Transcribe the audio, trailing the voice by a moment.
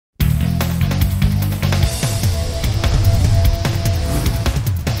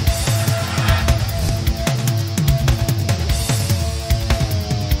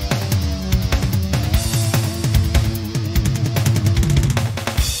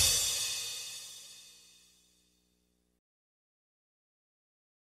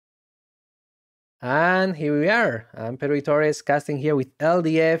And here we are. I'm Pedro Torres casting here with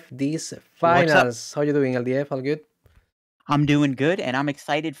LDF these What's up? finals. How you doing, LDF? All good? I'm doing good, and I'm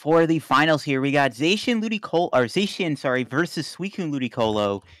excited for the finals here. We got Zacian, sorry, versus Suicune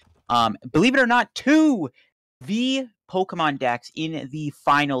Ludicolo. Believe it or not, two V Pokemon decks in the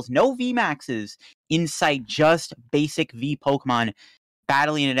finals. No V Maxes inside, just basic V Pokemon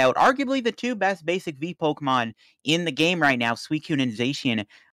battling it out. Arguably the two best basic V Pokemon in the game right now, Suicune and Zacian,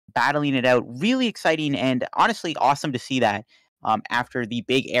 battling it out. Really exciting and honestly awesome to see that after the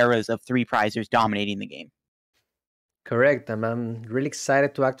big eras of three prizers dominating the game. Correct. I'm really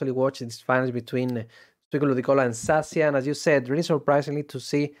excited to actually watch these finals between Suicune Ludicolo and Sacian. As you said, really surprisingly to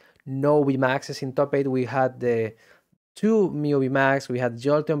see no VMAXs in top 8. We had the two Mio VMAX, we had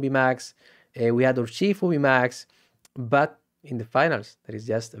Jolteon VMAX, we had Urshifu VMAX, but in the finals, there is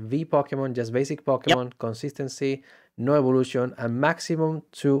just V Pokemon, just basic Pokemon, consistency, no evolution, and maximum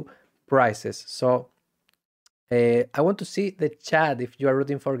 2 prizes. So I want to see the chat if you are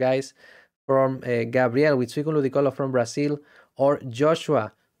rooting for guys from Gabriel with Suicune Ludicolo from Brazil, or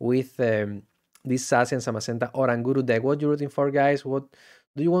Joshua with this Sacian Samacenta Oranguru deck. What you rooting for, guys? What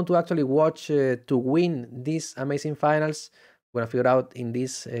do you want to actually watch to win these amazing finals? We're gonna figure out in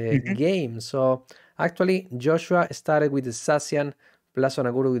this game. So actually, Joshua started with the Sacian plus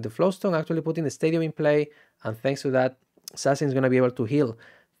Oranguru with the Flowstone, actually putting the stadium in play, and thanks to that, Sacian is gonna be able to heal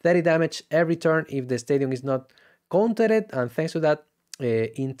 30 damage every turn if the stadium is not countered, and thanks to that,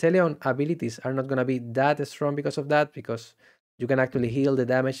 Inteleon abilities are not going to be that strong because of that, because you can actually heal the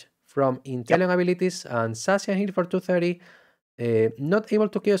damage from Inteleon abilities, and Sacian heal for 230, not able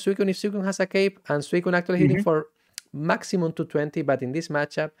to kill Suicune if Suicune has a cape, and Suicune actually hitting for maximum 220, but in this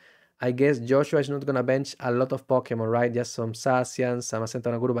matchup, I guess Joshua is not going to bench a lot of Pokemon, right? Just some Sacian,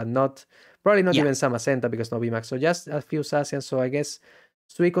 Samacenta, Naguru, but probably not even Samacenta because no VMAX, so just a few Sacians, so I guess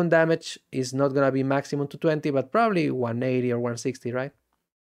Suicune damage is not going to be maximum 220, but probably 180 or 160, right?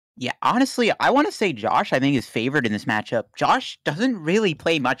 Yeah, honestly, I want to say Josh, I think, is favored in this matchup. Josh doesn't really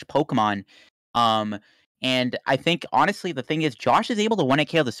play much Pokemon. And I think, honestly, the thing is, Josh is able to one-hit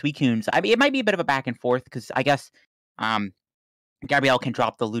KO the Suicunes. I mean, it might be a bit of a back and forth, because I guess Gabriel can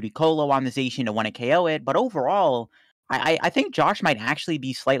drop the Ludicolo on the Zacian to one-hit KO it, but overall, I think Josh might actually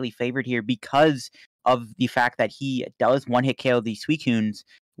be slightly favored here because of the fact that he does one-hit KO the Suicunes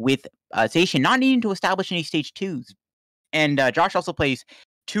with Zacian not needing to establish any stage 2s. And Josh also plays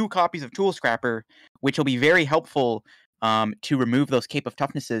 2 copies of Tool Scrapper, which will be very helpful to remove those Cape of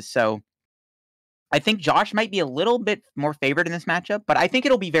Toughnesses. So I think Josh might be a little bit more favored in this matchup, but I think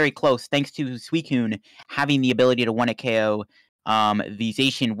it'll be very close thanks to Suicune having the ability to one-hit KO the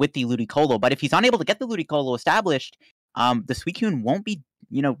Zacian with the Ludicolo. But if he's unable to get the Ludicolo established, the Suicune won't be,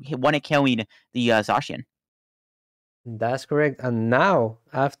 one-hit KOing the Zacian. That's correct. And now,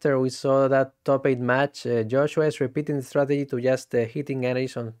 after we saw that top 8 match, Joshua is repeating the strategy to just hitting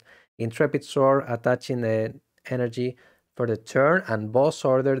enemies on Intrepid Sword, attaching the energy for the turn, and boss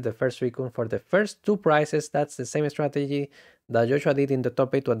order the first Suicune for the first 2 prizes. That's the same strategy that Joshua did in the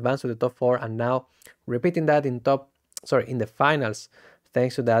top 8 to advance to the top 4, and now repeating that in the finals,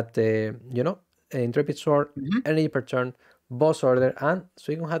 thanks to that, Intrepid Sword, energy per turn, boss order, and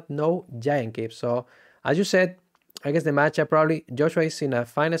Suicune had no giant cape. So, as you said, I guess the matchup probably Joshua is in a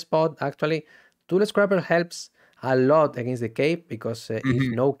fine spot. Actually, Tool Scrapper helps a lot against the cape, because if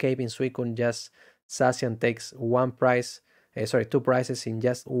no cape in Suicune, just Sacian takes 2 prizes in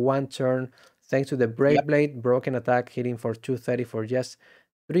just 1 turn, thanks to the Brave Blade, broken attack, hitting for 230 for just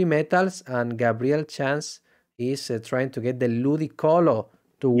 3 metals, and Gabriel Chance is trying to get the Ludicolo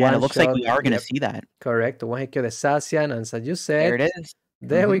to one shot. It looks like we are going to see that. Correct, one hit kill the Sacian, and as you said, there it is.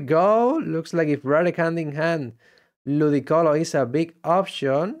 There we go. Looks like if Radic hand in hand, Ludicolo is a big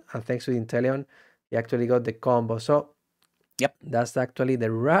option, and thanks to the Inteleon, he actually got the combo. So, that's actually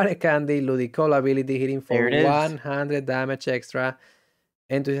the Rare Candy Ludicolo ability, hitting for 100 damage extra,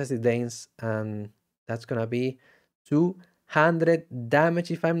 Enthusiastic Danes, and that's gonna be 200 damage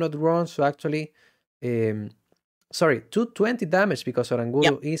if I'm not wrong. So actually, 220 damage because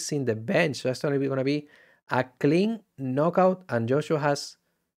Oranguru is in the bench. So that's only gonna be a clean knockout, and Joshua has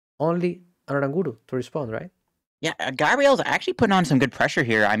only an Oranguru to respond, right? Yeah, Gabriel's actually putting on some good pressure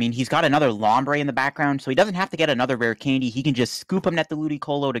here. I mean, he's got another Lombre in the background, so he doesn't have to get another Rare Candy. He can just scoop him at the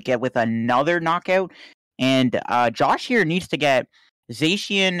Ludicolo to get with another knockout. And Josh here needs to get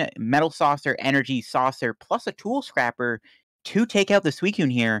Zacian, Metal Saucer, Energy Saucer, plus a Tool Scrapper to take out the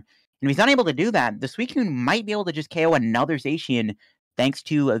Suicune here. And if he's unable to do that, the Suicune might be able to just KO another Zacian thanks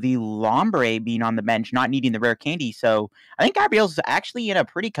to the Lombre being on the bench, not needing the Rare Candy. So I think Gabriel's actually in a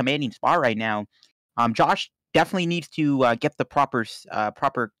pretty commanding spot right now. Josh definitely needs to get the proper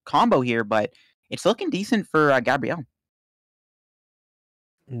combo here, but it's looking decent for Gabriel.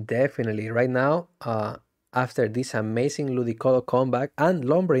 Definitely. Right now, after this amazing Ludicolo comeback and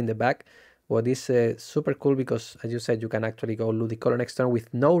Lombre in the back, what is super cool because, as you said, you can actually go Ludicolo next turn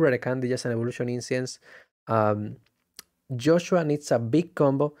with no Rare Candy, just an Evolution Incense. Um, Joshua needs a big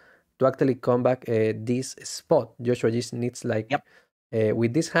combo to actually come back this spot. Joshua just needs like Yep.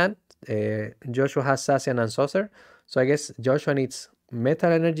 with this hand, Joshua has Sassian and Saucer. So I guess Joshua needs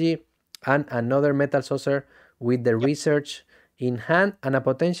Metal Energy and another Metal Saucer with the Yep. research in hand and a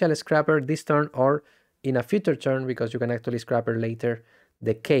potential scrapper this turn or in a future turn because you can actually scrapper later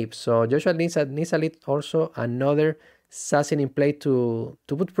the cape. So Joshua needs a little also another Sassian in play to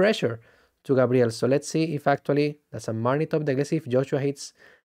put pressure to Gabriel. So let's see if actually that's a Marnie top deck. Let's see if Joshua hits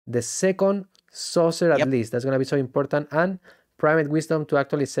the second saucer at Yep. least. That's going to be so important. And Primate Wisdom to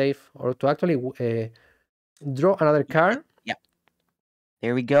actually save or to actually draw another card. Yep.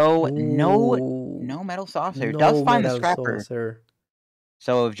 There we go. Ooh, No Metal Saucer. Does no find the Metal scrapper. Saucer.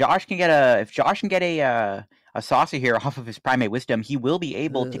 So if Josh can get a saucer here off of his Primate Wisdom, he will be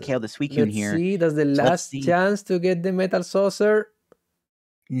able to KO the Suicune Let's here. see. That's the So last chance to get the Metal Saucer.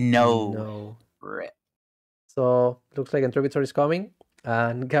 No. So looks like Interpreter is coming,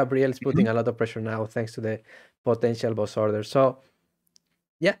 and Gabriel is putting a lot of pressure now thanks to the potential boss order. So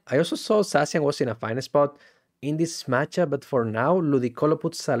yeah, I also saw Sassian was in a fine spot in this matchup, but for now, Ludicolo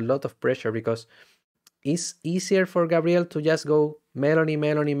puts a lot of pressure because it's easier for Gabriel to just go Melony,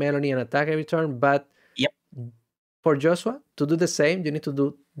 Melony, Melony and attack every turn, but Yep. For Joshua to do the same, you need to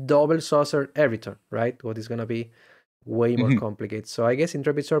do double saucer every turn, right? What is going to be way more complicated. So I guess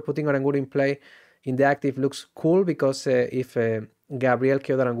Interpreter putting Oranguru in play in the active looks cool because if Gabriel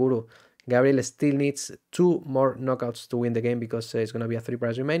killed Oranguru, Gabriel still needs 2 more knockouts to win the game because it's going to be a 3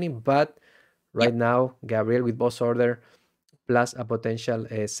 prize remaining. But right now, Gabriel with boss order plus a potential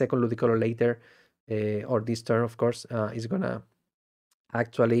second Ludicolo later or this turn, of course, is going to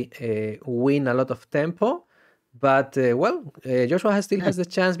actually win a lot of tempo. But Joshua still has the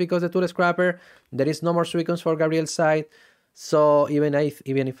chance because the Tool Scrapper, there is no more Suicunes for Gabriel's side. So even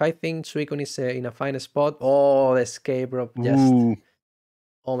if I think Suicune is in a fine spot, the escape rope just...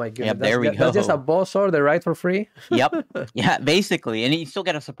 Oh my goodness, that's just a boss order, right, for free? Yep. Yeah, basically. And you still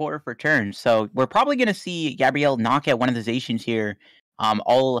get a supporter for turns. So we're probably going to see Gabriel knock out one of the Zacians here.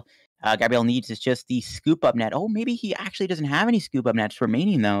 All Gabriel needs is just the scoop up net. Oh, maybe he actually doesn't have any scoop up nets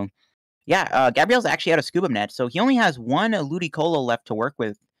remaining, though. Yeah, Gabriel's actually out of scoop up net. So he only has one Ludicolo left to work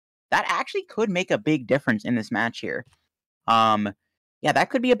with. That actually could make a big difference in this match here. Yeah,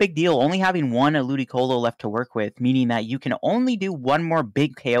 that could be a big deal. Only having one Ludicolo left to work with, meaning that you can only do one more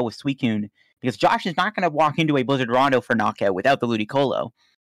big KO with Suicune, because Josh is not going to walk into a Blizzard Rondo for knockout without the Ludicolo.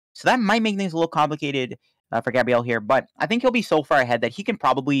 So that might make things a little complicated for Gabriel here, but I think he'll be so far ahead that he can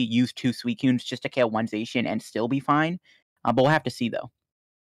probably use 2 Suicunes just to KO one Zacian and still be fine. But we'll have to see, though.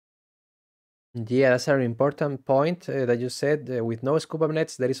 Yeah, that's an important point that you said. With no scoop up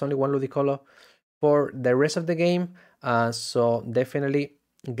nets, there is only one Ludicolo for the rest of the game. So definitely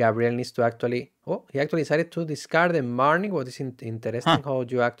Gabriel needs to actually... Oh, he actually decided to discard the Marnie. What is interesting how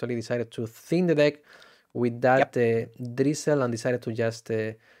you actually decided to thin the deck with that drizzle and decided to just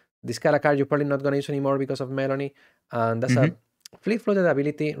discard a card you're probably not going to use anymore because of Melony. And that's a fleet-floated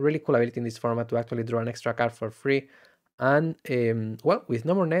ability, really cool ability in this format to actually draw an extra card for free. And with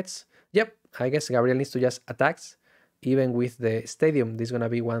no more nets, I guess Gabriel needs to just attacks. Even with the Stadium, this is going to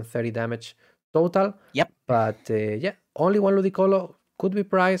be 130 damage total. But only one Ludicolo could be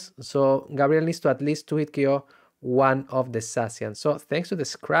priced. So Gabriel needs to at least 2-hit KO one of the Sassians. So thanks to the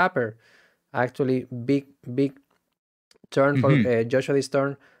Scrapper, actually big turn for Joshua this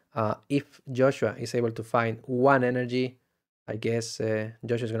turn. If Joshua is able to find one energy, I guess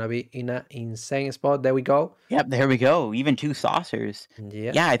Joshua's going to be in an insane spot. There we go. Yep, there we go. Even 2 saucers.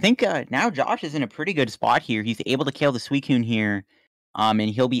 Yeah, I think now Josh is in a pretty good spot here. He's able to kill the Suicune here, and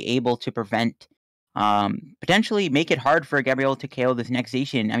he'll be able to prevent, potentially make it hard for Gabriel to KO this next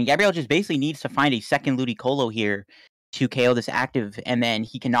Zacian. I mean, Gabriel just basically needs to find a second Ludicolo here to KO this active, and then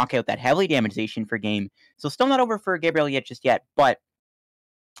he can knock out that heavily damaged Zacian for game. So still not over for Gabriel just yet, but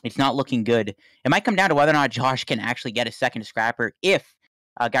it's not looking good. It might come down to whether or not Josh can actually get a second Scrapper if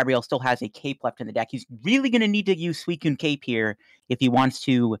Gabriel still has a Cape left in the deck. He's really going to need to use Suicune Cape here if he wants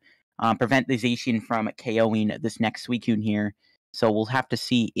to prevent the Zacian from KOing this next Suicune here. So we'll have to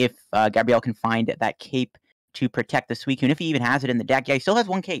see if Gabriel can find that Cape to protect the Suicune, if he even has it in the deck. Yeah, he still has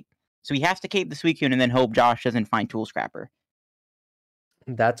one Cape. So he has to Cape the Suicune and then hope Josh doesn't find Tool Scrapper.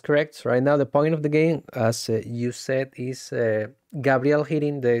 That's correct. Right now, the point of the game, as you said, is Gabriel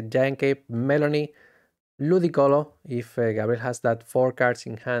hitting the Giant Cape, Melony, Ludicolo, if Gabriel has that 4 cards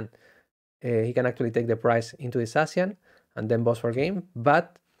in hand. he can actually take the price into the Sassian and then boss for game.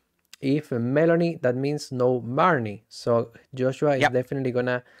 But if Melanie, that means no Marnie. So Joshua is Yep. definitely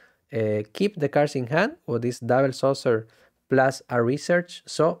gonna keep the cards in hand with this double saucer plus a research.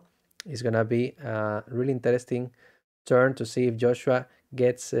 So it's gonna be a really interesting turn to see if Joshua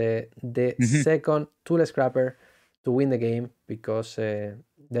gets the Hmm. second tool scrapper to win the game, because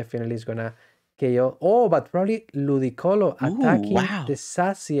definitely is gonna KO. Oh, but probably Ludicolo Ooh, attacking the wow.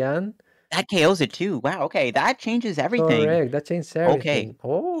 Sassian. That KOs it too. Wow. Okay, that changes everything. Correct. That changed Okay. everything.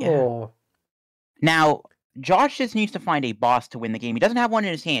 Yeah. Oh, Now, Josh just needs to find a boss to win the game. He doesn't have one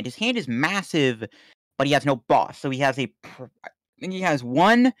in his hand. His hand is massive, but he has no boss. So he has and he has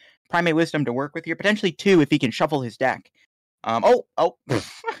one primate wisdom to work with here, potentially two if he can shuffle his deck. Oh,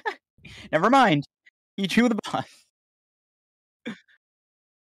 never mind. He drew the boss.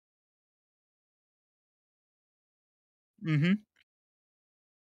 Mm-hmm.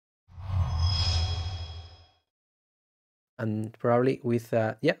 and probably with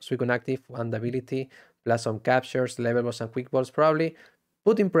Suicune active and ability plus some captures, level balls, and quick balls, probably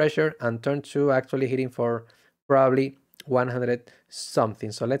putting pressure, and turn two actually hitting for probably 100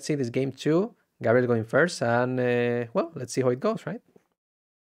 something. So let's see this game two. Gabriel going first, and well, let's see how it goes, right?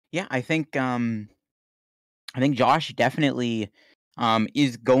 Yeah, I think Josh definitely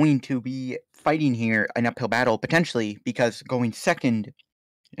is going to be fighting here an uphill battle potentially, because going second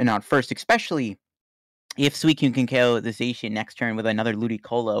and not first, especially if Suicune can KO the Zacian next turn with another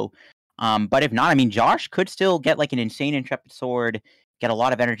Ludicolo. But if not, I mean, Josh could still get like an insane Intrepid Sword, get a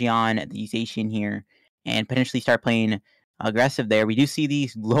lot of energy on the Zacian here, and potentially start playing aggressive there. We do see the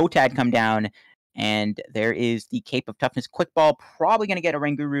Lotad come down, and there is the Cape of Toughness Quick Ball, probably going to get a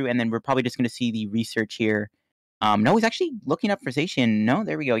Ranguru, and then we're probably just going to see the Research here. No, he's actually looking up for Zacian. No,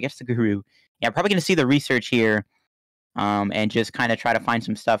 there we go. He gets the Guru. Yeah, probably going to see the Research here. And just kind of try to find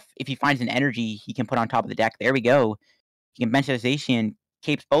some stuff. If he finds an energy he can put on top of the deck, there we go. He can Mentalization,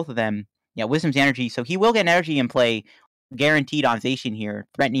 capes both of them. Yeah, Wisdom's energy. So he will get energy in play, guaranteed on Zacian here,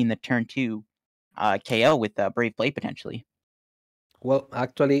 threatening the turn 2 KO with Brave Blade potentially. Well,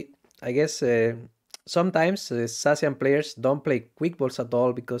 actually, I guess sometimes Sassian players don't play quick balls at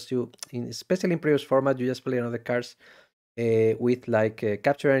all, because especially in previous format, you just play another cards with like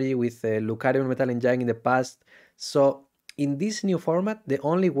Capture Energy, with Lucario Metal Engine in the past. So in this new format, the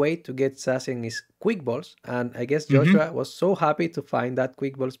only way to get Sassian is quick balls, and I guess Joshua was so happy to find that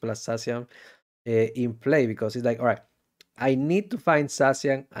quick balls plus Sassian in play, because it's like, all right, I need to find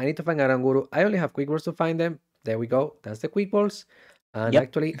Sassian, I need to find Aranguru. I only have quick balls to find them. There we go. That's the quick balls. And Yep.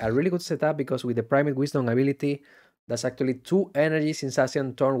 actually, a really good setup, because with the Primate Wisdom ability, that's actually 2 energies in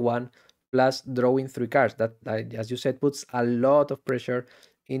Sassian turn 1, plus drawing 3 cards. That, as you said, puts a lot of pressure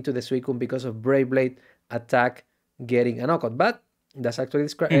into the Suicune because of Brave Blade attack getting a knockout. But that's actually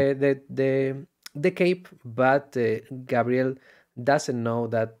Mm. the cape. But Gabriel doesn't know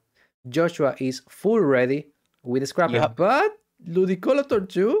that Joshua is full ready with the Scrapper. Yep. But Ludicolo turn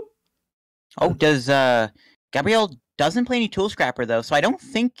 2? Oh, does Gabriel doesn't play any Tool Scrapper though, so I don't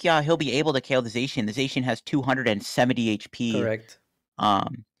think he'll be able to KO the Zacian. The Zacian has 270 HP. Correct.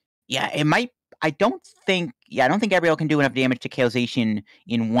 Yeah, it might. I don't think Gabriel can do enough damage to KO Zacian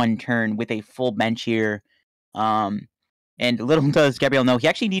in one turn with a full bench here. And little does Gabriel know, he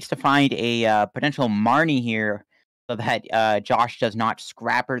actually needs to find a potential Marnie here, so that Josh does not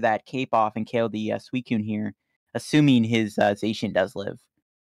scrapper that cape off and KO the Suicune here, assuming his Zacian does live.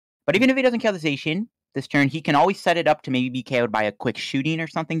 But even if he doesn't KO the Zacian this turn, he can always set it up to maybe be KO'd by a quick shooting or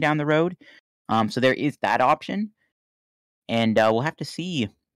something down the road. So there is that option. And we'll have to see.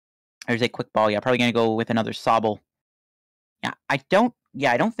 There's a quick ball. Yeah, probably going to go with another Sobble. Yeah, I don't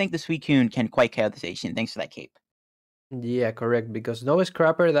think the Suicune can quite KO the Zacian thanks to that cape. Yeah, correct. Because no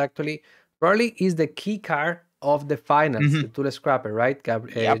Scrapper that actually probably is the key card of the finals, the Tool Scrapper, right?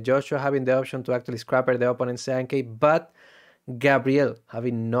 Yep. Joshua having the option to actually Scrapper the opponent's cape, but Gabriel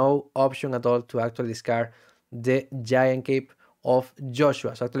having no option at all to actually discard the Giant Cape of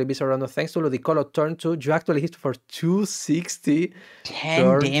Joshua. So actually, Bizarrondo, thanks to Ludicolo, turn 2, you actually hit for 260. 10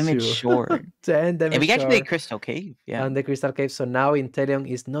 Turn damage 2. short. 10 damage And we got to the short. Crystal Cave. Yeah. And the Crystal Cave. So now Inteleon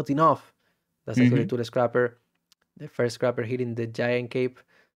is not enough. That's actually Tool Scrapper. The first Scrapper hitting the Giant Cape.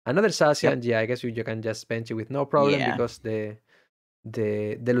 Another Sassian, yeah, I guess you can just bench it with no problem, Yeah. because the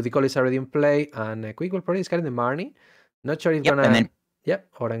Ludicolo is already in play, and Quick will probably discard the Marnie. Not sure if Yep, gonna. and then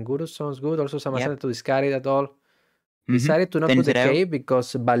Yep, Oranguru sounds good. Also, Samazana yep. to discard it at all. Decided to not Thins put the it out. cape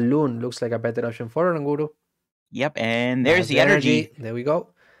because Balloon looks like a better option for Oranguru. Yep, and there's That's the energy. There we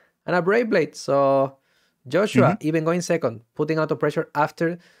go. And a Brave Blade. So Joshua even going second, putting out of pressure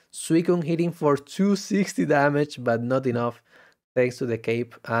after Suicune hitting for 260 damage, but not enough thanks to the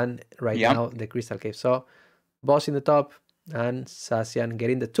cape and right Yep. now the crystal cape. So boss in the top and Sassian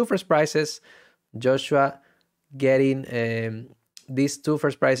getting the 2 first prizes. Joshua getting these 2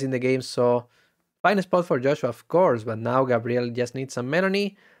 first prizes in the game. So fine spot for Joshua, of course, but now Gabriel just needs some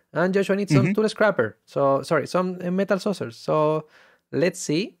Melanie and Joshua needs some tool scrapper. So sorry, some metal saucers. So let's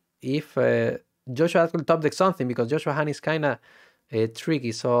see if Joshua will top deck something, because Joshua hand is kind of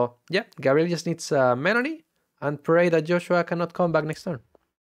tricky. So yeah, Gabriel just needs Melanie and pray that Joshua cannot come back next turn.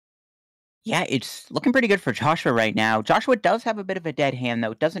 Yeah, it's looking pretty good for Joshua right now. Joshua does have a bit of a dead hand,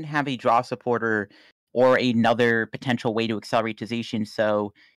 though. It doesn't have a draw supporter or another potential way to accelerate to Zacian,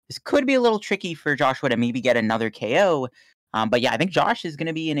 so this could be a little tricky for Joshua to maybe get another KO. But yeah, I think Josh is going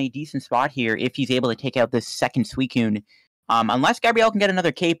to be in a decent spot here if he's able to take out this second Suicune. Unless Gabriel can get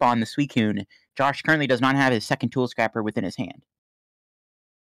another cape on the Suicune, Josh currently does not have his second Tool Scrapper within his hand.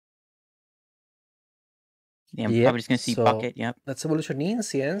 Yeah, I'm probably just going to see Bucket, yep. That's Evolution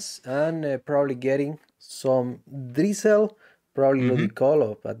Incense, and probably getting some Drizzle, probably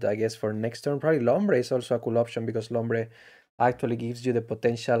Ludicolo, but I guess for next turn, probably Lombre is also a cool option, because Lombre actually gives you the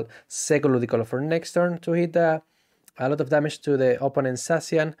potential second Ludicolo for next turn to hit a lot of damage to the opponent's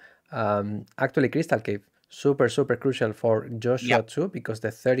Sassian. Actually, Crystal Cave, super crucial for Joshua too, because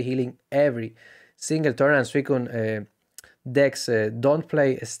the 30 healing every single turn, and Suicune decks don't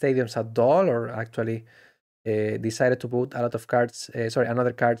play stadiums at all, or actually decided to put a lot of cards,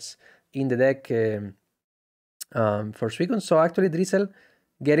 another cards in the deck for Suicune. So actually Drizzle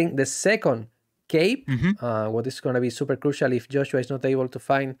getting the second cape, what is going to be super crucial if Joshua is not able to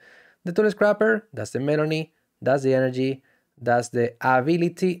find the Tool Scrapper. That's the Melanie, that's the energy, that's the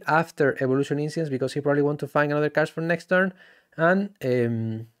ability after Evolution Incense, because he probably want to find another card for next turn. And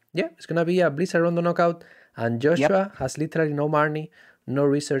yeah, it's going to be a Blizzard Rondo knockout, and Joshua has literally no Marnie, no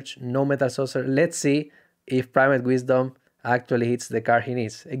research, no Metal Saucer. Let's see if Primate Wisdom actually hits the card he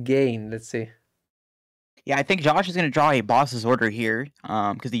needs. Again, let's see. Yeah, I think Josh is going to draw a boss's order here,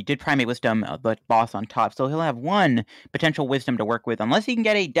 because he did Primate Wisdom, but boss on top. So he'll have one potential Wisdom to work with. Unless he can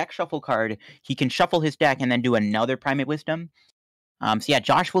get a deck shuffle card, he can shuffle his deck and then do another Primate Wisdom. So yeah,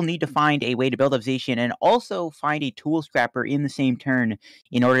 Josh will need to find a way to build up Zacian and also find a Tool Scrapper in the same turn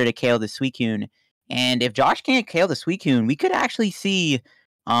in order to KO the Suicune. And if Josh can't KO the Suicune, we could actually see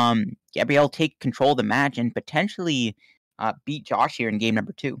Gabriel take control of the match and potentially beat Josh here in game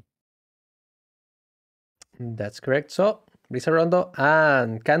number 2. That's correct. So, Blizzard Rondo,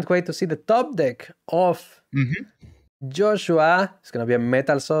 and can't wait to see the top deck of Joshua. It's going to be a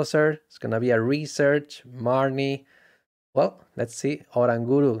Metal Saucer. It's going to be a Research, Marnie. Well, let's see.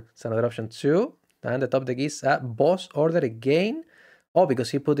 Oranguru. It's another option too. And the top deck is a Boss Order again. Oh,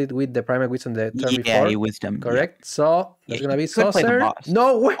 because he put it with the Primate Wisdom the turn before. Yeah, Wisdom. Correct. Yeah. So, that's going to be Saucer.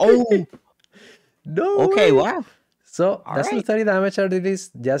 No way! Oh! No Okay, way. Wow. So, all that's right. 30 damage out of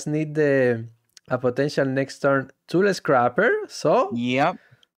this. Just need a potential next turn Tool Scrapper. So, yep.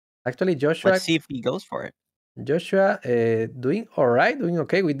 Actually, Joshua. Let's see if he goes for it. Joshua doing all right, doing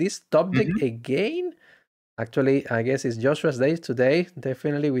okay with this top deck again. Actually, I guess it's Joshua's day today,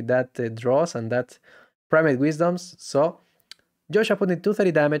 definitely with that draws and that Primate Wisdoms. So, Joshua putting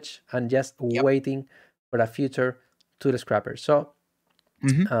 230 damage and just waiting for a future Tool Scrapper. So,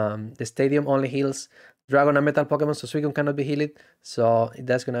 the stadium only heals Dragon and Metal Pokemon, so Suicune cannot be healed. So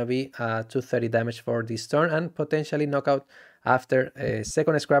that's going to be 230 damage for this turn, and potentially knockout after a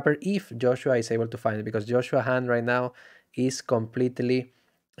second Scrapper if Joshua is able to find it, because Joshua's hand right now is completely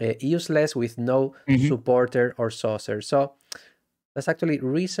useless with no supporter or saucer. So let's actually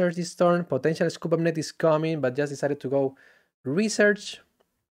research this turn. Potential Scoop Up Net is coming, but just decided to go research.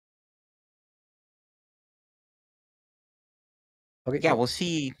 Okay. Yeah, we'll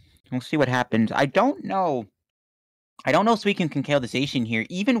see. We'll see what happens. I don't know if Suicune can KO the Zacian here.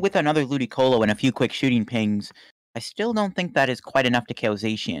 Even with another Ludicolo and a few quick shooting pings, I still don't think that is quite enough to KO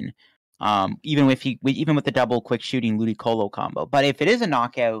Zacian. Even with the double quick shooting Ludicolo combo. But if it is a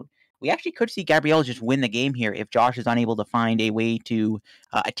knockout, we actually could see Gabriel just win the game here if Josh is unable to find a way to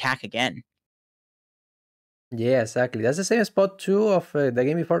attack again. Yeah, exactly. That's the same spot too of the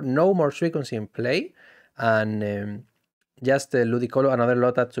game before. No more Suicunes in play, and just Ludicolo, another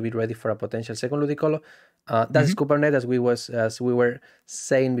Lota to be ready for a potential second Ludicolo. That's Scoop Up Net, as we were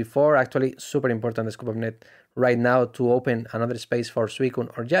saying before. Actually, super important the Scoop Up Net right now to open another space for Suicune,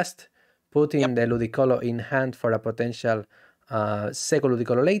 or just putting the Ludicolo in hand for a potential second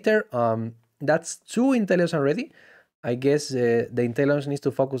Ludicolo later. That's 2 Inteleons already. I guess the Inteleons needs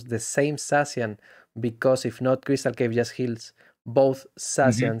to focus the same Sassian, because if not, Crystal Cave just heals both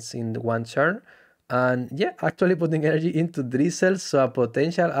Sassians in one turn. And yeah, actually putting energy into Drizzle, so a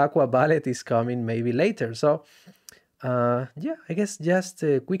potential Aqua Ballet is coming maybe later. So Yeah, I guess just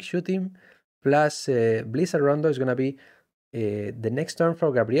quick shooting plus Blizzard Rondo is gonna be the next turn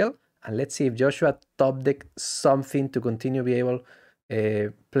for Gabriel, and let's see if Joshua top deck something to continue be able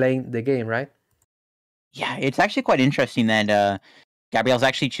playing the game, right? Yeah, it's actually quite interesting that Gabriel's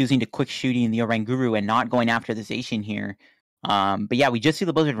actually choosing to quick shooting the Oranguru and not going after the Zacian here. But yeah, we just see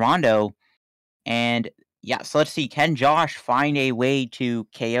the Blizzard Rondo, and yeah, so let's see. Can Josh find a way to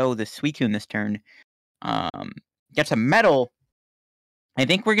KO the Suicune this turn? Gets a medal. I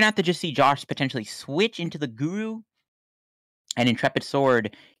think we're gonna have to just see Josh potentially switch into the Guru and Intrepid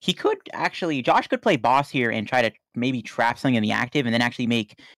Sword. Josh could play boss here and try to maybe trap something in the active and then actually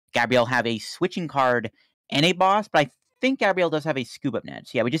make Gabriel have a switching card and a boss, but I think Gabriel does have a scoop up net.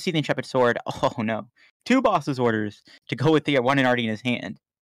 So yeah, we just see the Intrepid Sword. Oh no. 2 bosses orders to go with the one already in his hand.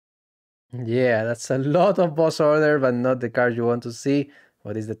 Yeah, that's a lot of boss order, but not the card you want to see.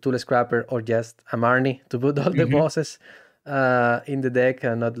 What is the Tool Scrapper or just a Marnie to put all the bosses in the deck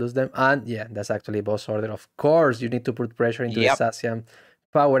and not lose them? And yeah, that's actually a boss order. Of course, you need to put pressure into the Sacian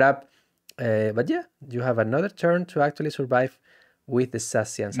power up. But yeah, you have another turn to actually survive with the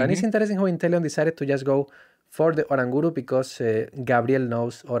Sacians. And it's interesting how Inteleon decided to just go for the Oranguru because Gabriel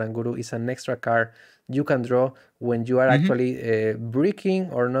knows Oranguru is an extra card you can draw when you are actually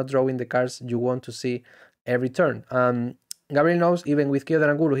bricking or not drawing the cards you want to see every turn. Gabriel knows even with Kyo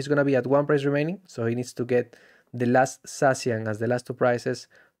Oranguru, he's going to be at 1 price remaining, so he needs to get the last Sacian as the last 2 prices.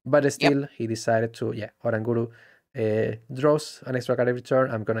 But still, he decided to, Oranguru draws an extra card every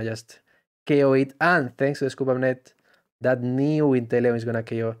turn. I'm going to just KO it. And thanks to the Scoop Up Net, that new Inteleon is going to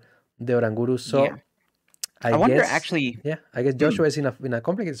KO the Oranguru. So I wonder guess, actually. Yeah, I guess Joshua is in a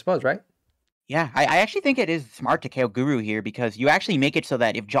complicated spot, right? Yeah, I actually think it is smart to KO Guru here because you actually make it so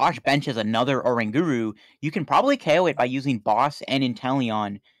that if Josh benches another Oranguru, you can probably KO it by using Boss and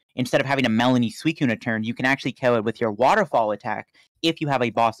Inteleon. Instead of having a Melanie Suicune a turn, you can actually KO it with your Waterfall attack if you have a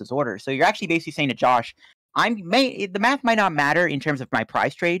Boss's Order. So you're actually basically saying to Josh, the math might not matter in terms of my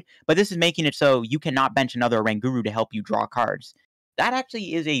prize trade, but this is making it so you cannot bench another Oranguru to help you draw cards. That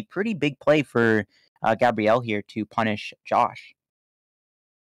actually is a pretty big play for Gabriel here to punish Josh.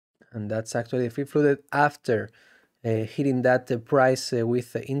 And that's actually flip flooded after hitting that price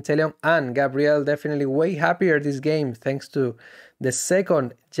with Inteleon. And Gabriel definitely way happier this game thanks to the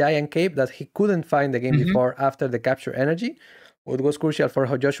second Giant Cape that he couldn't find the game before after the capture energy. It was crucial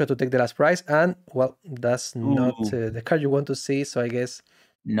for Joshua to take the last prize. And, well, that's not the card you want to see. So I guess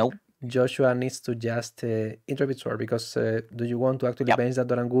nope. Joshua needs to just Intrepid Sword because do you want to actually bench that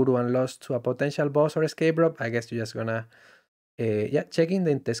Doranguru and lose to a potential boss or escape rope? I guess you're just gonna checking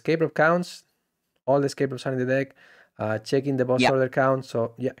the escape rope counts. All the escape ropes are in the deck. Checking the boss order count.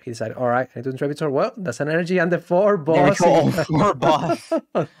 So yeah, he decided, all right, I need to Intrepid Sword. Well, that's an energy and the 4 boss. 4 boss.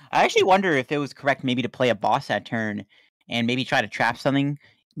 I actually wonder if it was correct maybe to play a boss that turn and maybe try to trap something.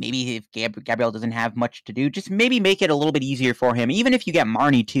 Maybe if Gabriel doesn't have much to do, just maybe make it a little bit easier for him. Even if you get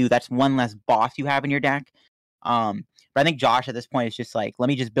Marnie too, that's one less boss you have in your deck. But I think Josh at this point is just like, let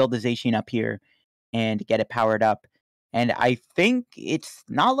me just build the Zacian up here and get it powered up. And I think it's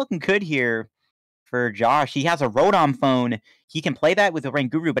not looking good here for Josh. He has a Rotom phone. He can play that with a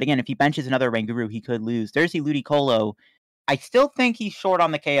Oranguru, but again, if he benches another Oranguru, he could lose. There's the Ludicolo. I still think he's short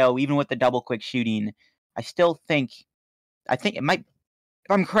on the KO, even with the double quick shooting. I think it might,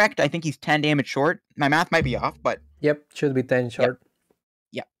 if I'm correct, I think he's 10 damage short. My math might be off, but... Yep, should be 10 short.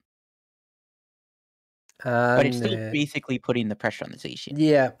 Yep. But it's still basically putting the pressure on the Zacian.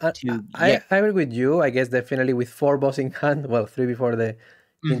 Yeah, I agree with you. I guess definitely with 4 boss in hand, well, 3 before the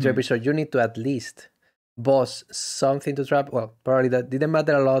Intrepid Sword, you need to at least boss something to trap. Well, probably that didn't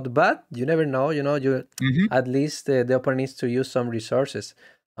matter a lot, but you never know. You at least the opponent needs to use some resources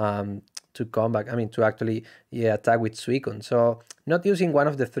to come back. I mean, to actually attack with Suicune. So not using one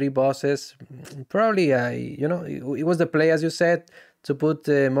of the 3 bosses, probably it was the play, as you said, to put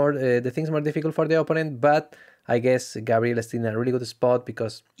the things more difficult for the opponent. But I guess Gabriel is still in a really good spot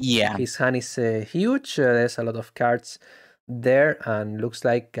because his hand is huge. There's a lot of cards there, and looks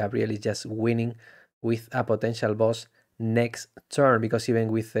like Gabriel is just winning with a potential boss next turn, because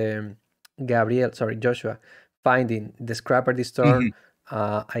even with Joshua finding the Scrapper this turn,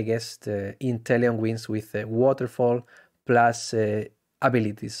 I guess the Inteleon wins with Waterfall plus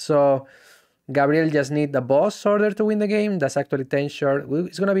abilities. So Gabriel just need the boss order to win the game. That's actually 10 short.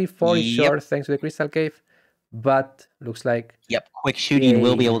 It's going to be 40 short thanks to the Crystal Cave. But looks like... quick shooting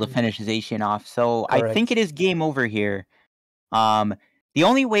will be able to finish his Zacian off. So correct. I think it is game over here. The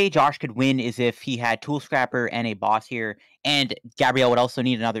only way Josh could win is if he had Tool Scrapper and a boss here. And Gabriel would also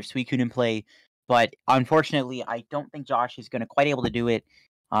need another Suicune in play. But unfortunately, I don't think Josh is going to quite able to do it.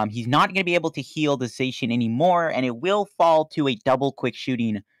 He's not going to be able to heal the Zacian anymore, and it will fall to a double quick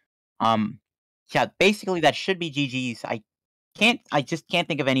shooting. Yeah, basically that should be GG's. I just can't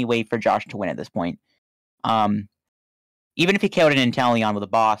think of any way for Josh to win at this point. Even if he killed an Inteleon with a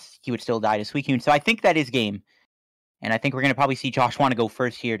boss, he would still die to Suicune. So I think that is game. And I think we're going to probably see Josh want to go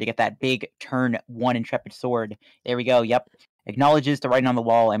first here to get that big turn 1 Intrepid Sword. There we go. Yep. Acknowledges the writing on the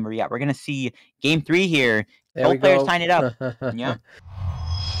wall. And we're going to see game 3 here. There Both we players go. tying it up. Yeah.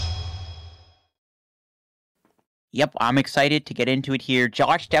 Yep, I'm excited to get into it here.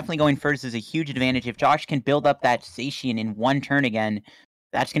 Josh definitely going first is a huge advantage. If Josh can build up that Zacian in one turn again,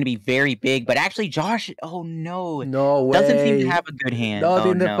 that's going to be very big. But actually, Josh, oh no. No way. Doesn't seem to have a good hand. Not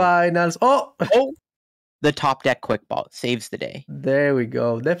in the finals. Oh! The top deck quick ball saves the day. There we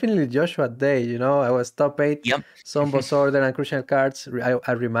go. Definitely Joshua day, you know. I was top 8. Yep. Some boss order and crucial cards.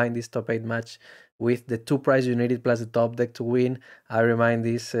 I remind this top 8 match with the 2 prize you needed plus the top deck to win. I remind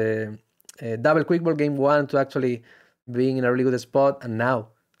this double quick ball game 1 to actually being in a really good spot. And now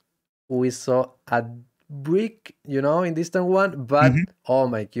we saw a brick, you know, in this turn 1. But oh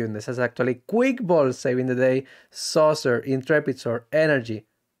my goodness, that's actually quick ball saving the day. Saucer, Intrepid Sword, Energy,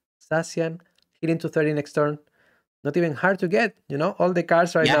 Zacian, hitting to 30 next turn. Not even hard to get, you know. All the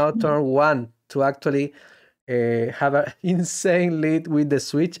cards right now turn 1 to actually have an insane lead with the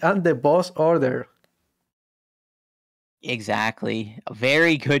switch and the boss order. Exactly. A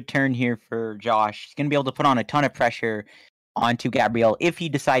very good turn here for Josh. He's going to be able to put on a ton of pressure onto Gabriel if he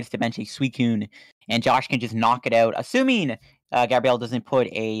decides to bench a Suicune, and Josh can just knock it out, assuming Gabriel doesn't put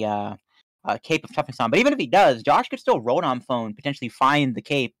a Cape of Toughness on. But even if he does, Josh could still Rotom Phone, potentially find the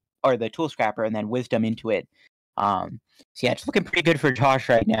Cape or the Tool Scrapper, and then Wisdom into it. So yeah, it's looking pretty good for Josh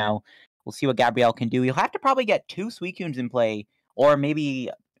right now. We'll see what Gabriel can do. You'll have to probably get 2 Suicunes in play, or maybe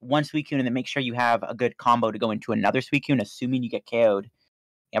 1 Suicune and then make sure you have a good combo to go into another Suicune, assuming you get KO'd.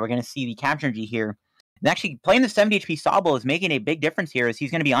 Yeah, we're going to see the Capture Energy here. And actually, playing the 70 HP Sobble is making a big difference here, as he's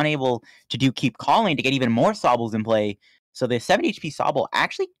going to be unable to do Keep Calling to get even more Sobbles in play. So the 70 HP Sobble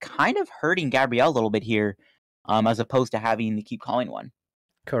actually kind of hurting Gabriel a little bit here, as opposed to having the Keep Calling one.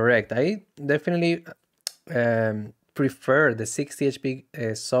 Correct. I definitely prefer the 60 HP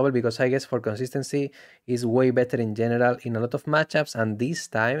Sobble because I guess for consistency is way better in general in a lot of matchups. And this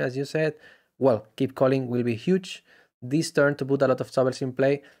time, as you said, well, Keep Calling will be huge this turn to put a lot of Sobbles in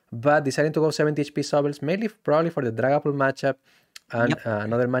play, but deciding to go 70 HP Sobbles, mainly probably for the Dragapult matchup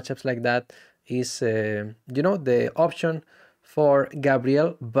and other matchups like that is, you know, the option for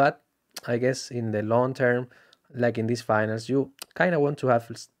Gabriel. But I guess in the long term, like in these finals, you kind of want to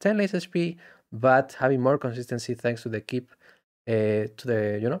have 10 less HP, but having more consistency thanks to the keep, to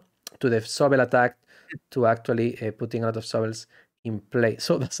the, you know, to the Sobble attack, to actually putting a lot of Sobbles in play.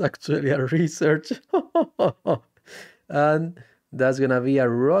 So that's actually a research. And that's gonna be a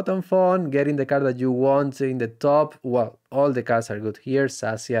Rotom Phone, getting the card that you want in the top. Well, all the cards are good here.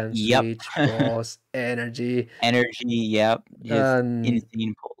 Zacian, Switch, Boss, Energy. Yep. Just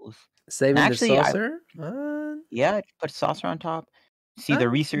insane pulls. Saving the Saucer. Yeah, put Saucer on top. See the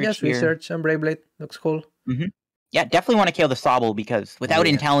research yes, here. Research and Brave Blade. Looks cool. Yeah, definitely want to kill the Sobble because without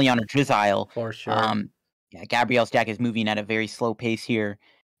Inteleon or Drizzile, for sure. Yeah, Gabriel's deck is moving at a very slow pace here.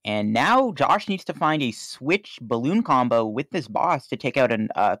 And now Josh needs to find a switch balloon combo with this boss to take out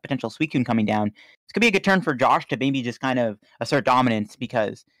a potential Suicune coming down. This could be a good turn for Josh to maybe just kind of assert dominance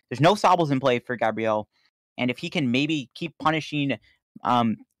because there's no Sobbles in play for Gabriel. And if he can maybe keep punishing,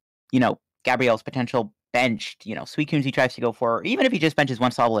 you know, Gabriel's potential benched, you know, Suicunes he tries to go for, or even if he just benches 1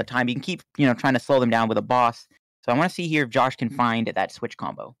 Sobble at a time, he can keep, you know, trying to slow them down with a boss. So I want to see here if Josh can find that switch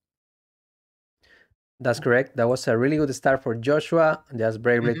combo. That's correct. That was a really good start for Joshua. Just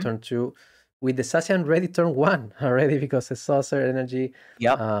Brave Blade turn 2 with the Zacian ready turn 1 already because the Saucer Energy, you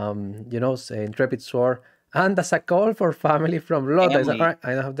know, Intrepid Sword. And that's a call for family from Lota. Like, all right,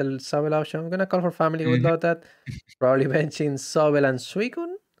 I don't have the Sobble option. I'm going to call for family with Lota. Probably benching Sobble and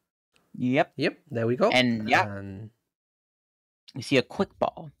Suicune. Yep. There we go. And we see a quick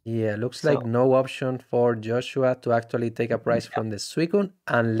ball. Yeah, looks like no option for Joshua to actually take a prize from the Suicune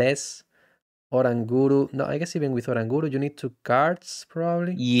unless Oranguru. No, I guess even with Oranguru, you need 2 cards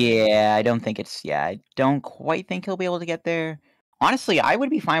probably. Yeah, I don't think it's. Yeah, I don't quite think he'll be able to get there. Honestly, I would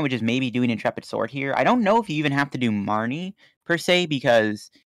be fine with just maybe doing Intrepid Sword here. I don't know if you even have to do Marnie per se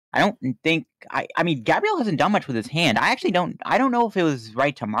because I don't think. I mean, Gabriel hasn't done much with his hand. I don't know if it was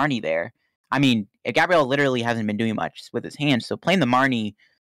right to Marnie there. I mean, Gabriel literally hasn't been doing much with his hand, so playing the Marnie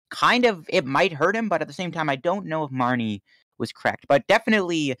kind of it might hurt him, but at the same time, I don't know if Marnie was correct. But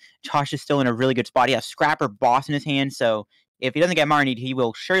definitely, Josh is still in a really good spot. He has Scrapper Boss in his hand, so if he doesn't get Marnied, he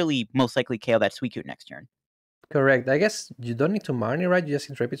will surely most likely KO that Suicune next turn. Correct. I guess you don't need to Marnie, right? You just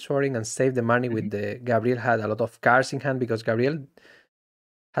Intrepid Soaring and save the Marnie with the Gabriel had a lot of cards in hand because Gabriel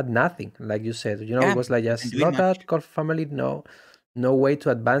had nothing, like you said. You know, it Yeah, was like wasn't just doing much. Lota, Call Family, no way to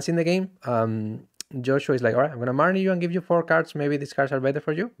advance in the game. Joshua is like, all right, I'm gonna Marnie you and give you 4 cards. Maybe these cards are better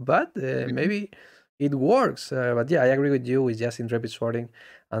for you, but Mhm. maybe it works. But yeah, I agree with you. It's just Intrepid Sorting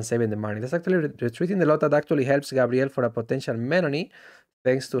and saving the Marnie. That's actually retreating the Lota that actually helps Gabriel for a potential Melanie,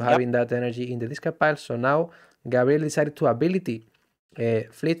 thanks to Yep. having that energy in the discard pile. So now Gabriel decided to ability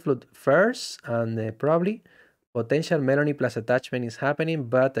Fleet Foot first, and probably potential Melanie plus attachment is happening.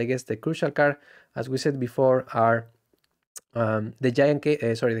 But I guess the crucial card, as we said before, are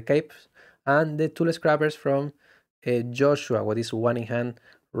the capes and the tool scrappers from Joshua, what is one in hand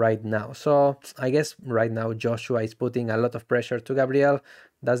right now. So I guess right now Joshua is putting a lot of pressure to Gabriel.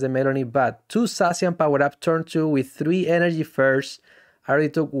 That's the Melanie, but 2 Sassian power up turn 2 with 3 energy first. I already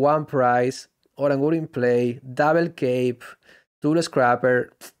took 1 prize. Oranguru in play, double cape, tool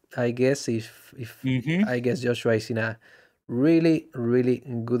scrapper. I guess if Hmm. I guess Joshua is in a really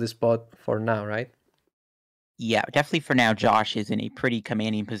good spot for now, right? Yeah, definitely for now, Josh is in a pretty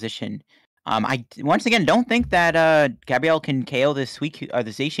commanding position. I once again don't think that Gabriel can KO this the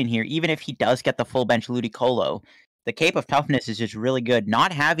Zacian here, even if he does get the full bench Ludicolo. The Cape of Toughness is just really good.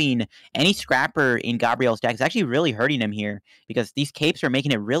 Not having any Scrapper in Gabriel's deck is actually really hurting him here because these Capes are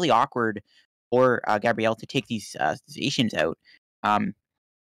making it really awkward for Gabriel to take these Zacians out. Um,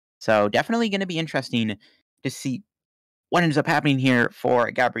 so definitely going to be interesting to see what ends up happening here for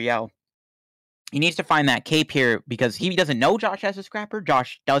Gabriel. He needs to find that cape here because he doesn't know Josh has a scrapper.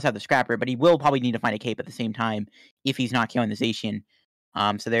 Josh does have the scrapper, but he will probably need to find a cape at the same time if he's not killing the Zacian.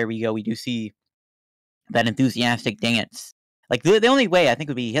 So there we go. We do see that enthusiastic dance. Like the only way I think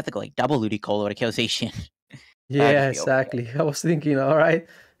would be you have to go like double Ludicolo to kill Zacian. That'd Yeah, just be over. exactly. I was thinking, all right,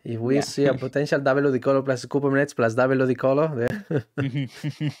 if we Yeah. see a potential double Ludicolo plus Cooper plus double Ludicolo, then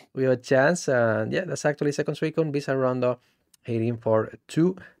we have a chance. And yeah, that's actually second Suicune. Visa Rondo hitting for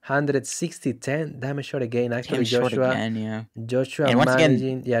 260 damage shot again. Damn Actually, short again. Yeah. Joshua And once again,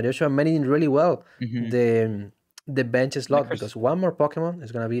 managing really well mhm, the bench slot Micros. because one more Pokemon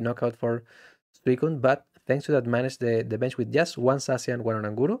is gonna be knockout for Suicune, but thanks to that manage the bench with just 1 Sassy and 1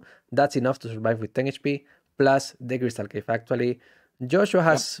 Onanguru, that's enough to survive with 10 HP plus the Crystal Cave. Actually, Joshua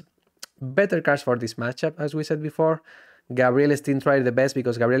Yep. has better cards for this matchup, as we said before. Gabriel still tried the best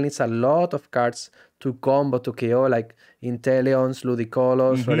because Gabriel needs a lot of cards to combo to KO, like Inteleons,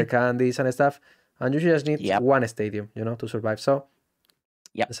 Ludicolos, Hmm. Rare Candies, and stuff. And you just need Yep. one stadium, to survive. So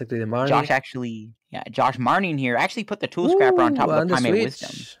Yep. that's actually the Josh Marnie. actually, yeah, Josh Marning here actually put the tool scrapper on top Ooh, of the and the Primate Wisdom.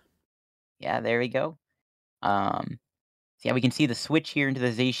 switch. Yeah, there we go. So yeah, we can see the switch here into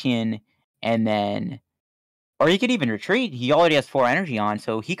the Zacian, and then, or he could even retreat. He already has 4 energy on,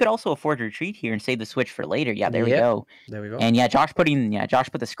 so he could also afford to retreat here and save the switch for later. Yeah, there we Yep, go. there we go. And yeah, Josh put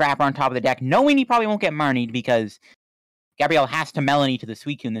the scrapper on top of the deck, knowing he probably won't get Marnied because Gabriel has to Melanie to the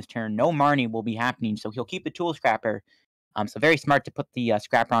Suicune this turn. No Marnie will be happening, so he'll keep the tool scrapper. So very smart to put the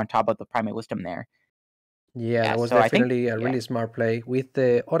scrapper on top of the Primate Wisdom there. Yeah, Yeah, that was so I think, definitely a yeah. really smart play with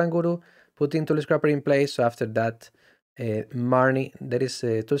the Oranguru putting Tool Scrapper in place. So after that, Marnie, there is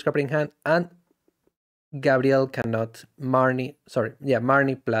a Tool Scrapper in hand, and Gabriel cannot Marnie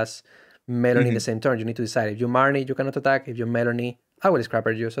plus Melanie in the Mhm. same turn. You need to decide if you Marnie, you cannot attack. If you Melanie, I will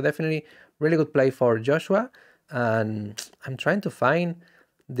Scrapper you. So definitely really good play for Joshua. And I'm trying to find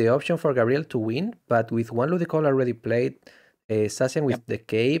the option for Gabriel to win, but with one Ludicolo already played, Sassian Yep. with the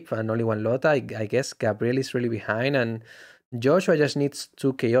cape and only one Lota, I guess Gabriel is really behind, and Joshua just needs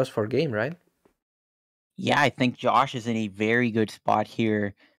 2 chaos for game, right? Yeah, I think Josh is in a very good spot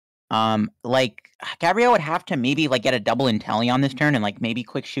here. Like Gabriel would have to maybe like get a double Intelli on this turn and like maybe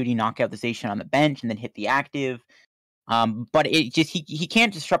quick shooting knock out the Zacian on the bench and then hit the active. But it just he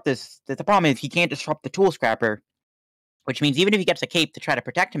can't disrupt this. The problem is he can't disrupt the tool scrapper, which means even if he gets a cape to try to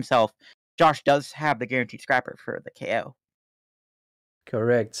protect himself, Josh does have the guaranteed scrapper for the KO.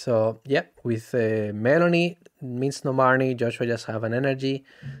 Correct. So yeah, with Melanie means no Marnie. Joshua just have an energy.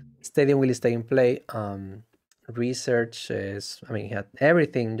 Stadium will stay in play. Research is, I mean, he had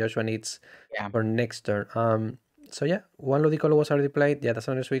everything Joshua needs Yeah. for next turn. So yeah, one Ludicolo was already played. Yeah, that's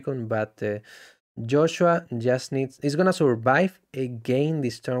another Suicune, but Joshua just needs, he's gonna survive again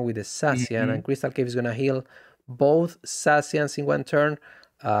this turn with the Sassian, Mhm. and Crystal Cave is gonna heal both Sassians in one turn.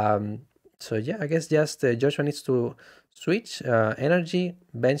 So yeah, I guess just Joshua needs to switch energy,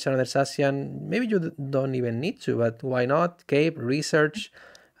 bench another Sassian. Maybe you don't even need to, but why not? Cape, research,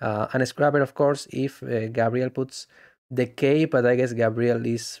 and Scrapper, of course, if Gabriel puts the cape, but I guess Gabriel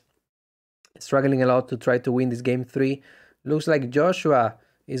is struggling a lot to try to win this game 3. Looks like Joshua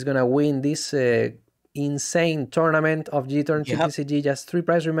is gonna win this insane tournament of GGtoor and Yep. PTCG. Just 3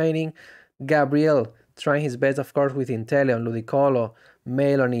 prizes remaining. Gabriel trying his best, of course, with Inteleon, Ludicolo,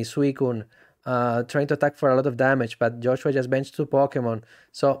 Melony, Suicune, trying to attack for a lot of damage, but Joshua just benched 2 Pokemon.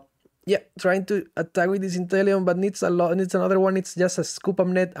 So yeah, trying to attack with this Inteleon, but needs another one. It's just a Scoop Up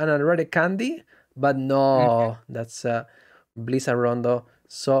Net and a Red Candy, but no, that's Blizzard Rondo.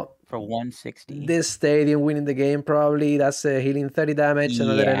 So For 160. this stadium winning the game probably. That's healing 30 damage,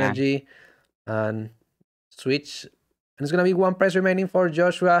 another Yeah. energy, and switch. And it's gonna be 1 prize remaining for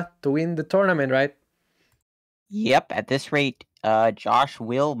Joshua to win the tournament, right? Yep. At this rate, Josh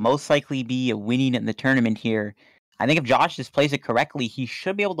will most likely be winning in the tournament here. I think if Josh just plays it correctly, he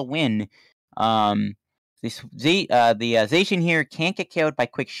should be able to win. The Zacian here can't get killed by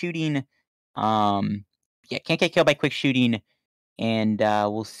quick shooting. Yeah, can't get killed by quick shooting. And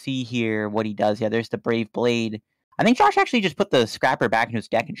we'll see here what he does. Yeah, there's the Brave Blade. I think Josh actually just put the Scrapper back in his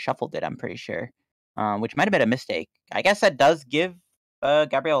deck and shuffled it, I'm pretty sure. Which might have been a mistake. I guess that does give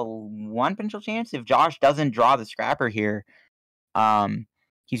Gabriel one potential chance. If Josh doesn't draw the Scrapper here,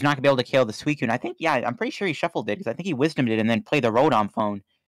 he's not going to be able to kill the Suicune. I think, yeah, I'm pretty sure he shuffled it, because I think he Wisdomed it and then played the Rotom phone,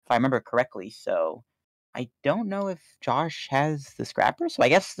 if I remember correctly. So I don't know if Josh has the Scrapper, so I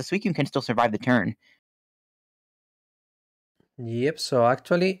guess the Suicune can still survive the turn. Yep, so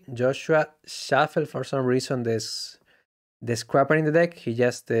actually Joshua shuffled for some reason the Scrapper in the deck. He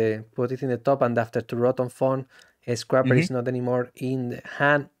just put it in the top, and after 2 Rotom Phone, a Scrapper is not anymore in the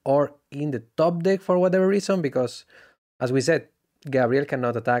hand or in the top deck for whatever reason, because as we said, Gabriel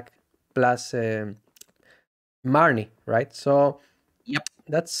cannot attack plus Marnie, right? So Yep.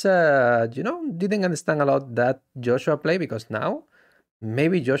 that's didn't understand a lot that Joshua play, because now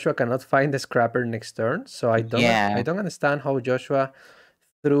maybe Joshua cannot find the Scrapper next turn. So I don't understand how Joshua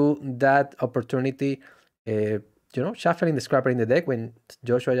threw that opportunity, shuffling the Scrapper in the deck when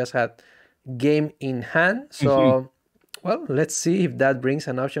Joshua just had game in hand. So well, let's see if that brings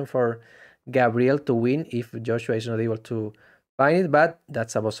an option for Gabriel to win if Joshua is not able to find it, but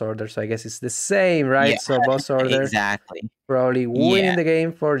that's a boss order, so I guess it's the same, right? Yeah, so boss order, exactly. probably winning the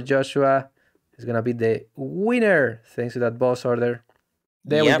game for Joshua. Is gonna be the winner thanks to that boss order.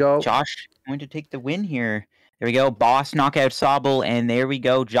 There we go. Josh going to take the win here. There we go. Boss knockout Sobble, and there we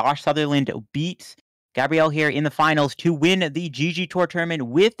go. Josh Sutherland beats Gabriel here in the finals to win the GGtoor tournament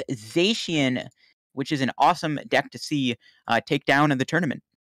with Zacian, which is an awesome deck to see take down in the tournament.